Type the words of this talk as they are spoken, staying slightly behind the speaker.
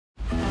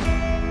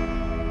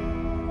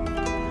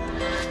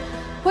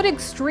Put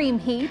extreme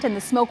heat and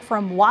the smoke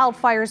from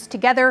wildfires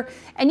together,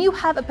 and you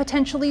have a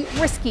potentially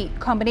risky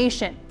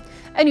combination.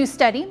 A new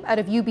study out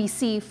of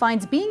UBC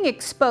finds being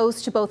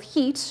exposed to both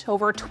heat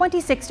over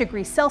 26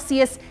 degrees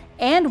Celsius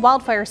and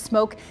wildfire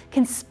smoke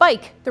can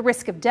spike the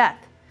risk of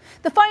death.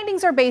 The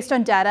findings are based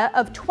on data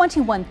of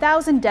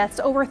 21,000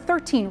 deaths over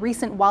 13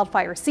 recent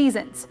wildfire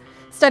seasons.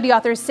 Study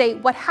authors say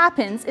what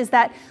happens is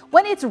that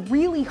when it's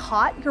really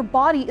hot, your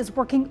body is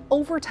working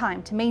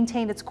overtime to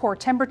maintain its core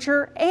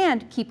temperature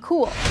and keep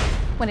cool.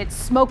 When it's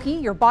smoky,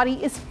 your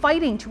body is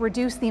fighting to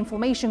reduce the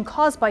inflammation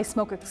caused by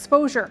smoke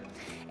exposure.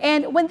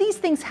 And when these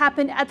things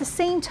happen at the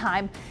same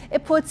time,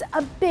 it puts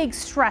a big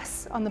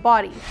stress on the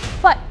body.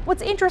 But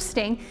what's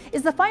interesting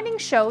is the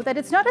findings show that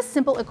it's not a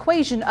simple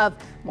equation of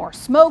more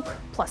smoke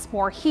plus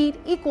more heat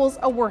equals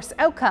a worse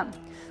outcome.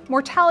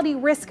 Mortality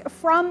risk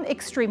from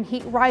extreme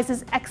heat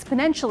rises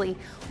exponentially,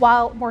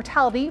 while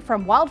mortality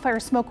from wildfire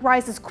smoke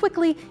rises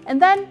quickly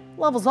and then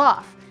levels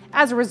off.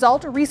 As a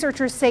result,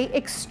 researchers say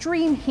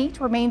extreme heat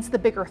remains the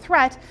bigger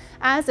threat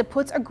as it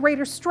puts a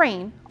greater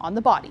strain on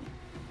the body.